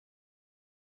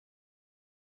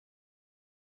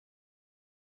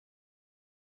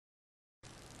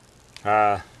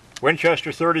Winchester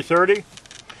 30-30,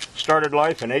 started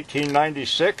life in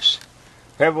 1896,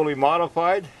 heavily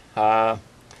modified, a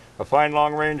fine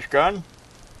long-range gun,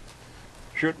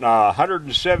 shooting a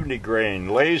 170 grain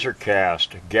laser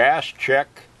cast, gas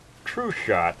check, true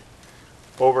shot,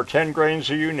 over 10 grains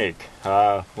of unique.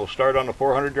 We'll start on the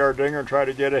 400-yard dinger and try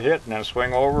to get a hit, and then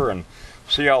swing over and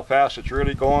see how fast it's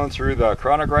really going through the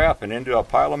chronograph and into a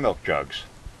pile of milk jugs.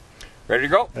 Ready to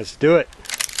go? Let's do it.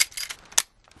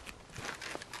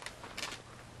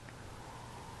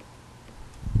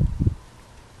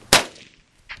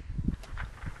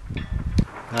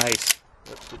 Nice.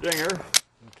 That's the dinger.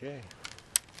 Okay.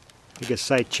 Take a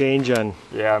sight change on.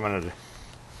 Yeah, I'm gonna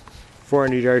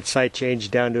 400-yard sight change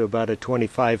down to about a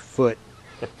 25-foot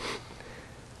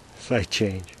sight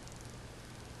change.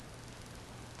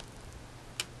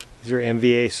 These are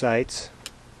MVA sights.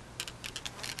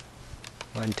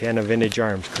 Montana Vintage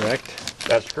Arms, correct?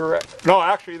 That's correct. No,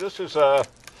 actually, this is an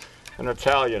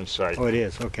Italian sight. Oh, it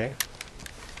is. Okay.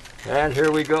 And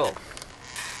here we go.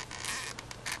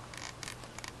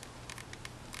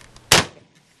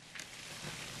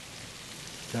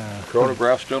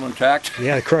 Chronograph still intact?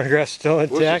 Yeah, the chronograph's still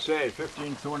intact. What's it say?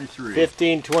 1523.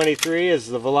 1523 is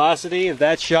the velocity of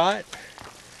that shot.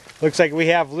 Looks like we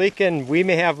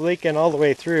may have leaking all the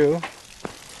way through.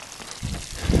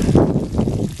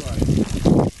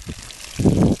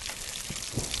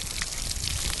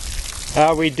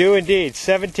 We do indeed.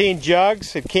 17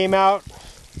 jugs. It came out